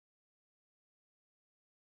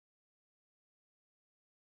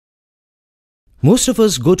Most of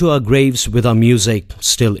us go to our graves with our music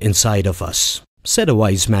still inside of us, said a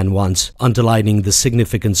wise man once, underlining the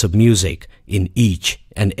significance of music in each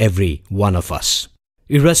and every one of us.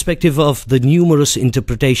 Irrespective of the numerous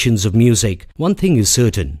interpretations of music, one thing is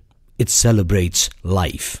certain: it celebrates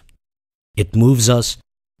life. It moves us,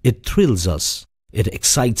 it thrills us, it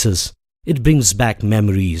excites us, it brings back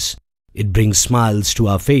memories, it brings smiles to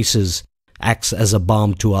our faces, acts as a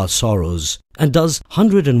balm to our sorrows, and does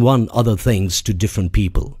 101 other things to different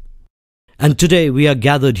people. And today we are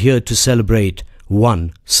gathered here to celebrate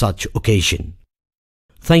one such occasion.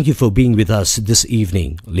 Thank you for being with us this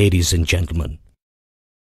evening, ladies and gentlemen.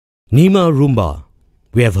 Nima Rumba.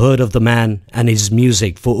 We have heard of the man and his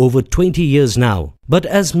music for over 20 years now, but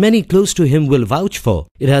as many close to him will vouch for,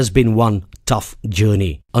 it has been one tough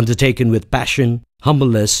journey, undertaken with passion,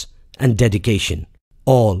 humbleness, and dedication,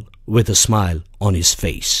 all with a smile on his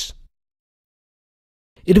face.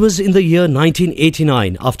 It was in the year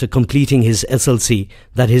 1989, after completing his SLC,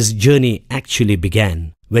 that his journey actually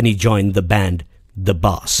began, when he joined the band The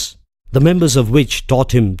Bass, the members of which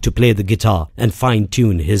taught him to play the guitar and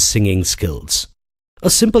fine-tune his singing skills. A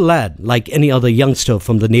simple lad, like any other youngster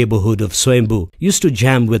from the neighborhood of Swayambhu, used to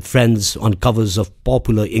jam with friends on covers of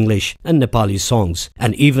popular English and Nepali songs,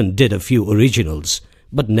 and even did a few originals,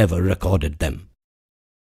 but never recorded them.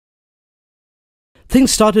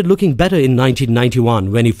 Things started looking better in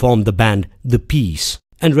 1991 when he formed the band The Peace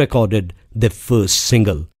and recorded their first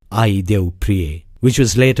single, Ai Deu Priye, which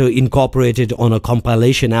was later incorporated on a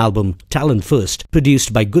compilation album, Talent First,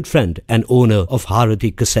 produced by good friend and owner of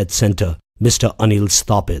Harati Cassette Center, Mr. Anil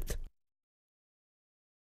Stapit.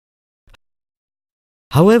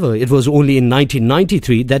 However, it was only in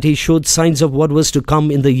 1993 that he showed signs of what was to come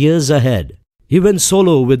in the years ahead. He went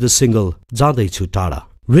solo with the single Jadai Chu Tara,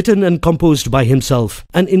 written and composed by himself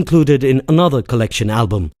and included in another collection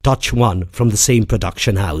album, Touch One, from the same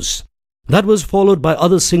production house. That was followed by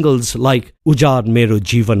other singles like Ujad Mero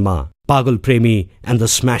Jeevan Ma, Pagal Premi, and the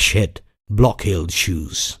smash hit Block-Heeled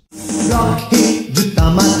Shoes.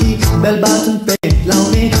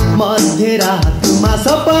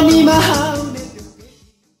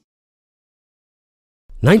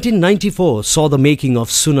 1994 saw the making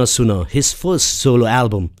of Suna Suna, his first solo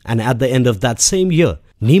album, and at the end of that same year,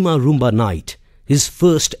 Nima Rumba Night, his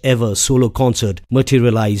first ever solo concert,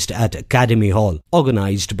 materialized at Academy Hall,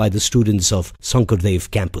 organized by the students of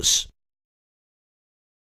Sankardev campus.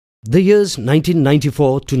 The years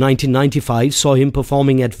 1994 to 1995 saw him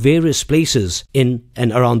performing at various places in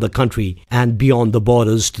and around the country and beyond the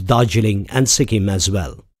borders to Darjeeling and Sikkim as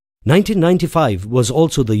well. 1995 was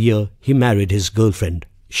also the year he married his girlfriend,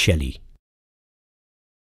 Shelley.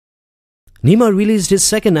 Nima released his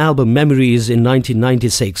second album, Memories, in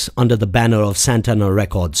 1996 under the banner of Santana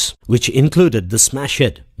Records, which included the smash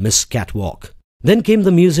hit Miss Catwalk. Then came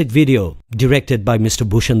the music video, directed by Mr.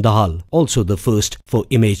 Bhushan Dahal, also the first for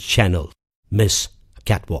Image Channel, Miss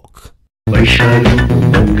Catwalk.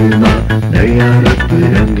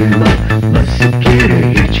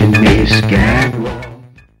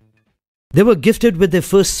 They were gifted with their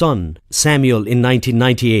first son, Samuel, in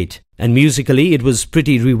 1998, and musically it was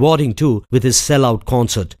pretty rewarding too, with his sellout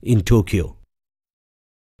concert in Tokyo.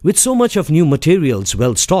 With so much of new materials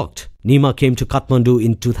well stocked, Nima came to Kathmandu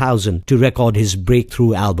in 2000 to record his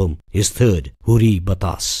breakthrough album, his third, Huri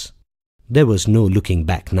Batas. There was no looking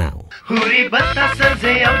back now.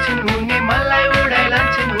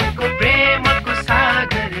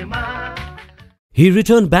 He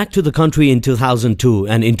returned back to the country in 2002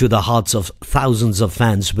 and into the hearts of thousands of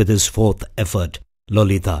fans with his fourth effort,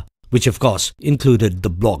 Lolita, which of course included the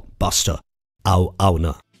blockbuster, Au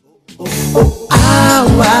Auna.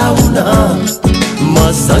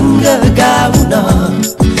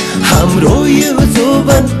 Hamro yo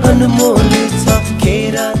joban anmol cha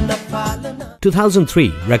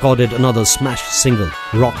 2003 recorded another smash single,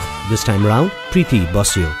 Rock, this time round, Preeti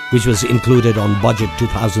Basio, which was included on Budget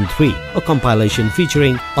 2003, a compilation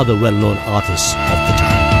featuring other well-known artists of the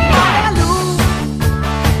time.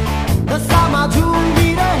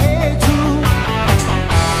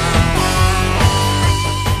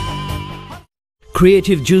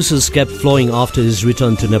 Creative juices kept flowing after his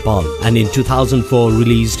return to Nepal, and in 2004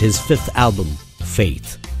 released his fifth album,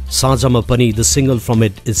 Faith. Sajama Pani, the single from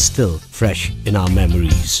it, is still fresh in our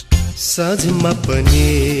memories. Sajama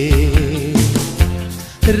Pani,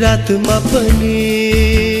 Ratma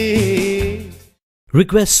Pani.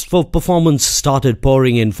 Requests for performance started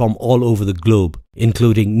pouring in from all over the globe,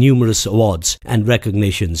 including numerous awards and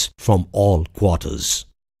recognitions from all quarters.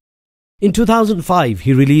 In 2005,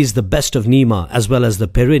 he released the best of Nima as well as the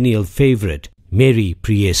perennial favorite, Meri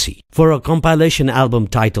Priyasi, for a compilation album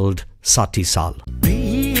titled 60 साल।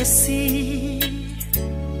 प्रियसी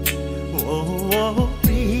ओ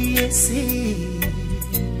प्रियसी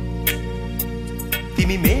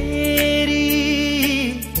तिमी मेरी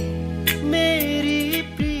मेरी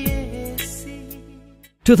प्रियसी।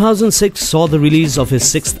 2006 saw the release of his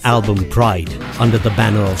sixth album, Pride, under the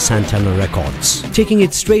banner of Santana Records, taking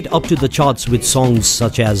it straight up to the charts with songs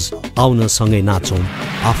such as Auna Sangai Nachon,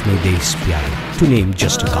 Afno Desh Pyaro, to name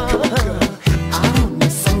just a couple.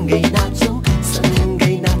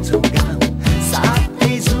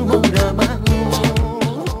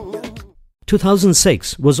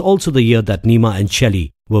 2006 was also the year that Nima and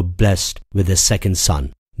Shelly were blessed with their second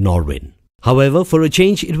son, Norwin. However, for a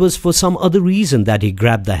change, it was for some other reason that he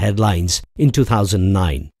grabbed the headlines in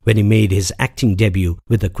 2009 when he made his acting debut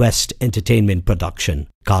with the Quest Entertainment production,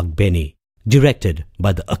 Kag Beni, directed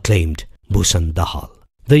by the acclaimed Bhusan Dahal.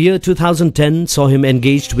 The year 2010 saw him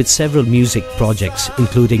engaged with several music projects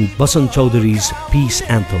including Basant Chaudhary's peace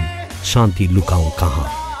anthem, Shanti Lukaun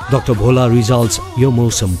Kahan, Dr. Bhola Rizal's Yo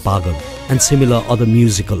Mausam Pagal, and similar other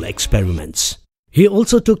musical experiments. He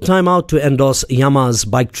also took time out to endorse Yamaha's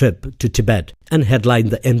bike trip to Tibet and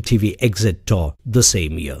headlined the MTV Exit Tour the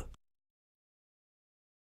same year.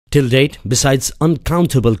 Till date, besides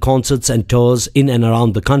uncountable concerts and tours in and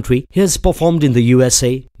around the country, he has performed in the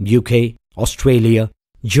USA, UK, Australia,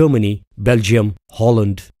 Germany, Belgium,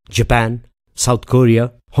 Holland, Japan, South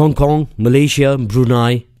Korea, Hong Kong, Malaysia,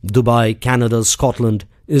 Brunei, Dubai, Canada, Scotland,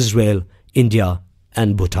 Israel, India,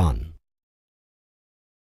 and Bhutan.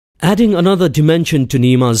 Adding another dimension to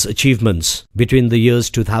Nima's achievements, between the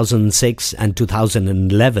years 2006 and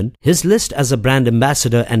 2011, his list as a brand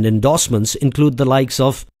ambassador and endorsements include the likes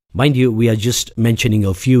of, mind you, we are just mentioning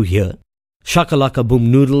a few here, Shakalaka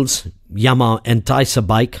Boom Noodles, Yamaha Enticer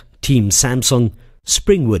Bike, Team Samsung,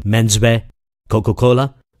 Springwood Menswear,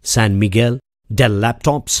 Coca-Cola, San Miguel, Dell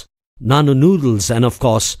Laptops, Nano Noodles, and of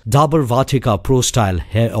course, Dabur Vatika Pro Style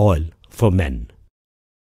Hair Oil for men.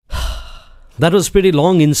 That was pretty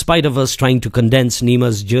long in spite of us trying to condense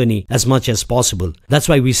Nima's journey as much as possible. That's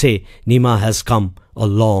why we say Nima has come a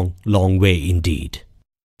long, long way indeed.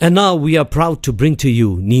 And now we are proud to bring to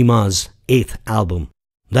you Nima's 8th album.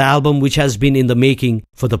 The album which has been in the making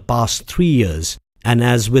for the past 3 years. And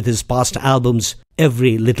as with his past albums,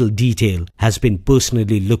 every little detail has been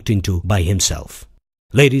personally looked into by himself.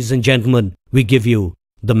 Ladies and gentlemen, we give you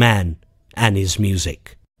the man and his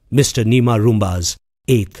music. Mr. Nima Rumba's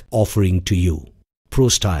 8th offering to you. Pro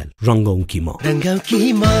Style, Rangau Kima. Rangau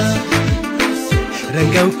Kima,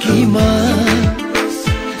 Rangau Kima,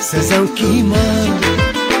 Sazau Kima,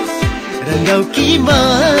 Rangau Kima,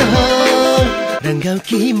 Rangau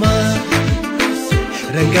Kima,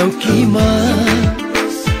 Rangau Kima,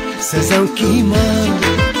 Sazau Kima,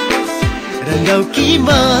 Rangau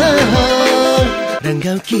Kima,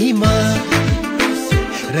 Rangau Kima,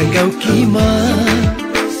 Rangau Kima,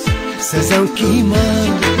 Sazau Kima,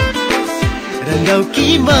 Rangau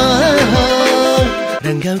Kima,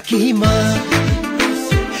 Rangau Kima,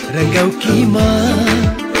 Rangau Kima,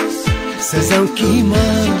 Sazau Kima,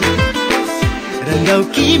 Rangau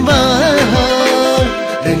Kima,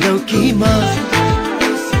 Rangau Kima,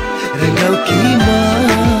 Rangau Kima,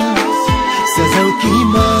 Sazau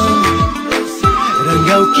Kima,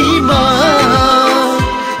 Rangau Kima,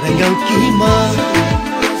 Rangau Kima,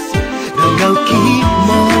 Rangau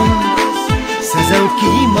Kima, Sazau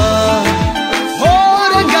Kima, oh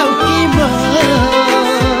Rangau Kima.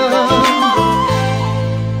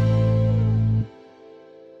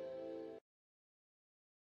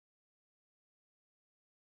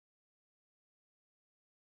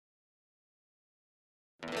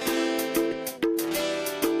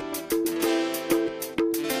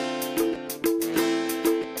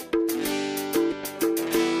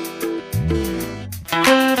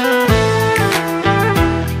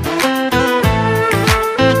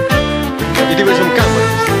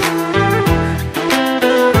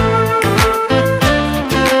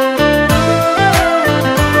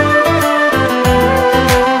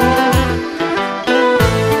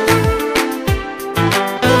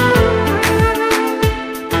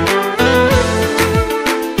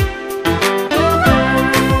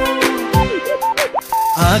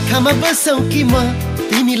 आँखामा बसौ कि म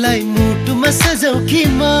तिमीलाई मुटुमा सजाउ कि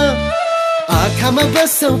म आँखामा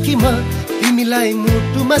बसौ कि म तिमीलाई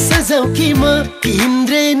मुटुमा सजाउ कि म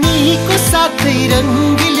इन्द्रेणीको साथै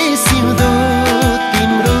रङ्गीले सिउँदो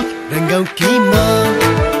तिम्रो रङ्गाउ कि म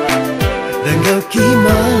रङ्गाउ कि म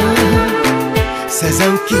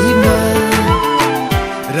सजाउ कि म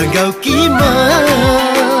रङ्गाउ कि म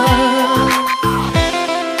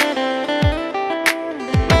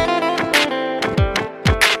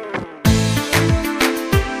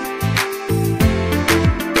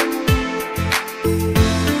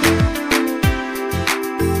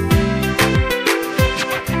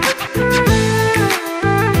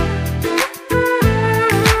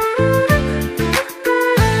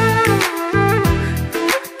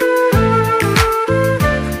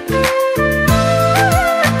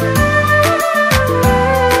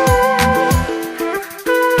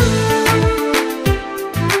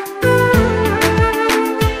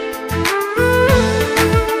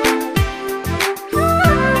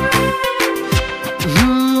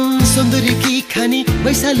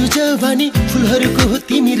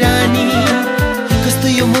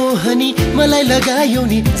मलाई लगायो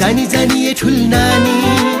नि जानी जानी ए ठुल नानी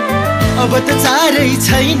अब त चारै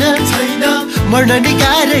छैन मर्न नि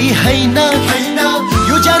गाह्रै हैन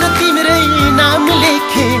यो जान तिम्रै नाम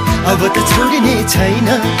लेखे अब त छोड्ने छैन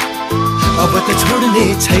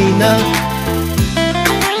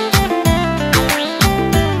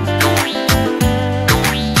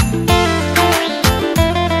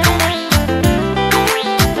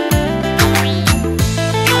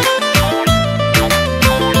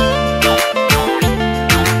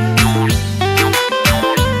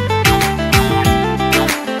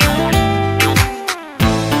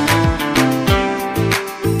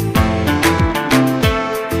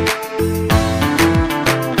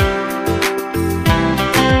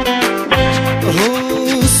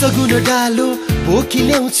सगुन डालो बोकी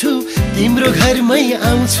ल्याउँछु तिम्रो घरमै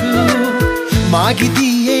आउँछु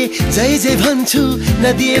मागिदिए जय जय भन्छु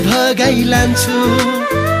नदिए भगाइ लान्छु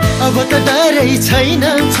अब त डरै छैन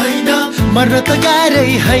मर्न त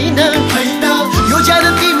गाह्रै हैन यो जान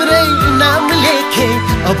तिम्रै नाम लेखे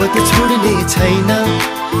अब त छोड्ने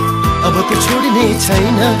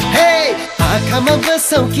छैन हे आँखामा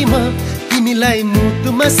बसौ कि म तिमीलाई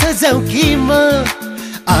मुटुमा सजाउ कि म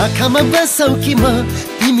आँखामा बसौ कि म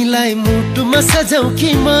तिमीलाई मुटुमा सजाउ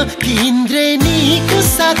कि म इन्द्रेणीको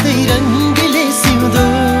साथै रङ्गले सिउँदो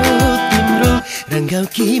तिम्रो रङ्गाउ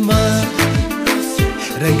कि म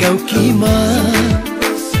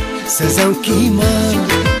सजाउ कि म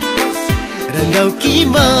रङ्गाउ कि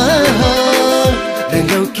म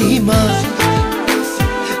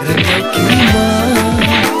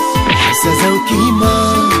सजाउ कि म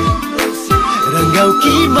रङ्गाउ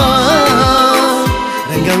कि म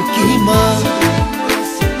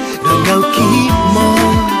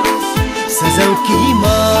सजाउ कि म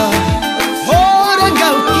हो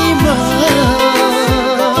रङ्गाउ कि म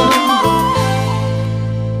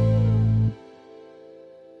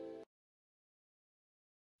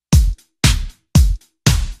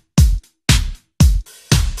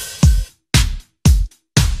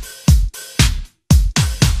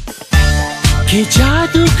के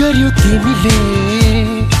जादु गर्यो तिमीले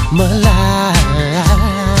मलाई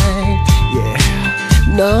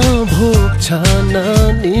न भोक छ न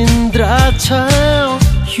निन्द्रा छ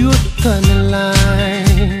यो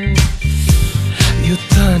तनलाई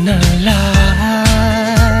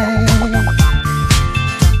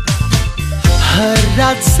हर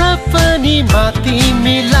रात सपनीमा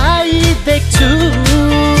तिमीलाई देख्छु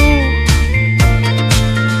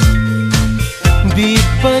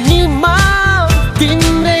विपनीमा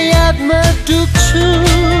तिम्रै यादमा डुब्छु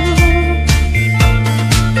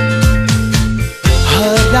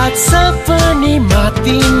रात सपनीमा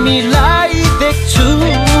तिमीलाई देख्छु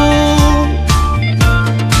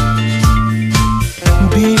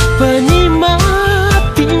विपनीमा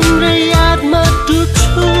तिम्रै यादमा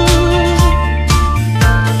डुब्छु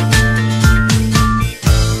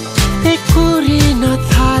एकुरिन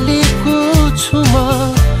थालेको छु म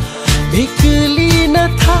एक्लिन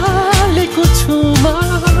थालेको छु म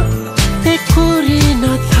एकुरिन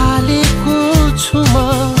थालेको छु म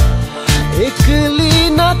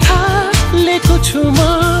एक्लिन थालेको छु म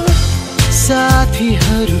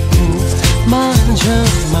साथीहरूको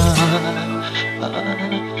माझमा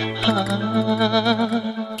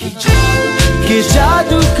के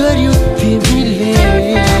जादु गर्यो तिमीले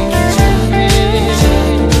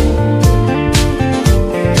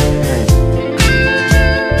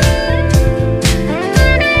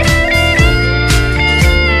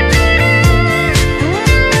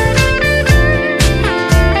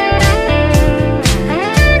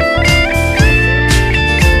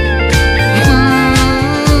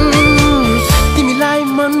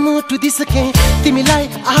तिमीलाई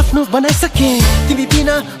आफ्नो बनाइसके तिमी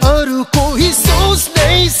बिना अरू कोही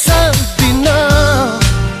सोच्नै सक्दिन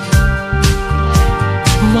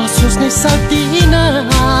म सोच्नै सक्दिन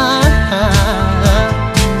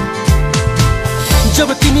जब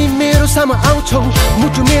तिमी मेरो सामु आउँछौ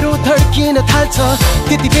मुटु मेरो धड्किन थाल्छ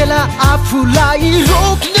त्यति बेला आफूलाई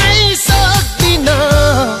रोक्नै सक्दिन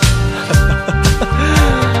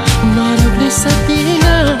म रोक्नै सक्दिन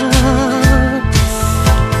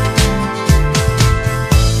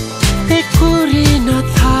एकुरिन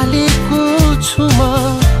थालेको छु म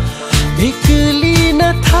एक्लिन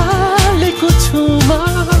थालेको छु म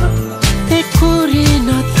एकुरिन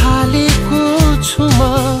थालेको छु म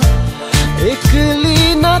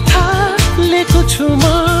एक्लिन थालेको छु म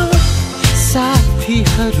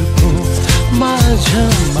साथीहरूको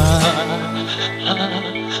माझमा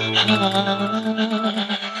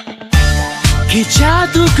के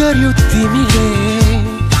जादु गर्यो तिमीले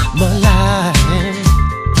मलाई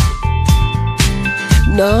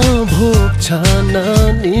न भोक छ न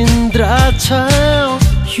निन्द्रा छ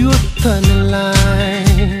यो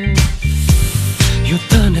तनलाई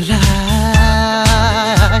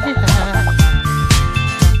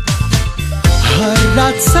हर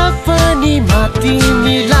रात सपनीमा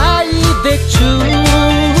तिमीलाई देख्छु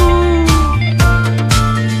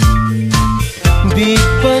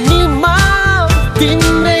बिपनीमा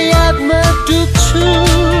तिम्रै यादमा डुब्छु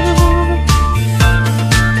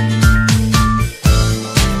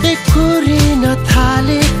एकुरिन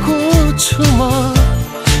थालेको छु म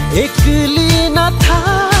एक्लिन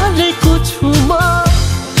थालेको छु म